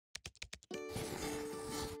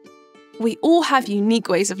We all have unique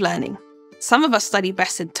ways of learning. Some of us study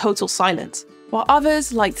best in total silence, while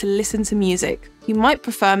others like to listen to music. You might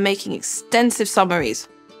prefer making extensive summaries,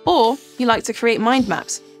 or you like to create mind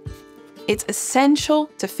maps. It's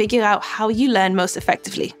essential to figure out how you learn most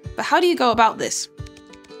effectively. But how do you go about this?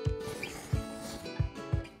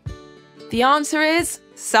 The answer is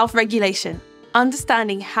self-regulation.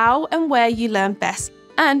 Understanding how and where you learn best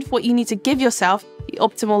and what you need to give yourself the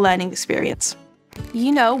optimal learning experience.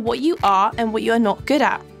 You know what you are and what you are not good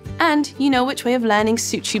at, and you know which way of learning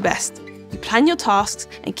suits you best. You plan your tasks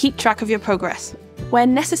and keep track of your progress. Where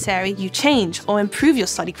necessary, you change or improve your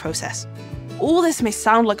study process. All this may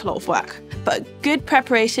sound like a lot of work, but good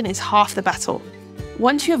preparation is half the battle.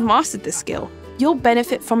 Once you have mastered this skill, you'll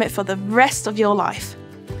benefit from it for the rest of your life.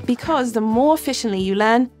 Because the more efficiently you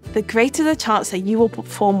learn, the greater the chance that you will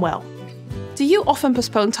perform well. Do you often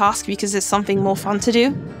postpone tasks because there's something more fun to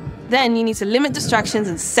do? Then you need to limit distractions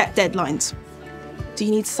and set deadlines. Do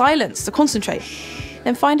you need silence to concentrate?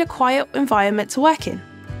 Then find a quiet environment to work in.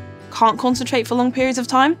 Can't concentrate for long periods of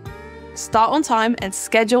time? Start on time and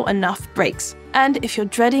schedule enough breaks. And if you're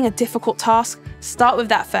dreading a difficult task, start with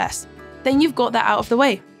that first. Then you've got that out of the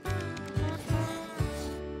way.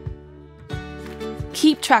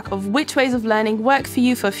 Keep track of which ways of learning work for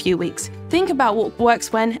you for a few weeks. Think about what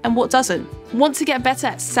works when and what doesn't. Want to get better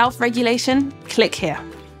at self-regulation? Click here.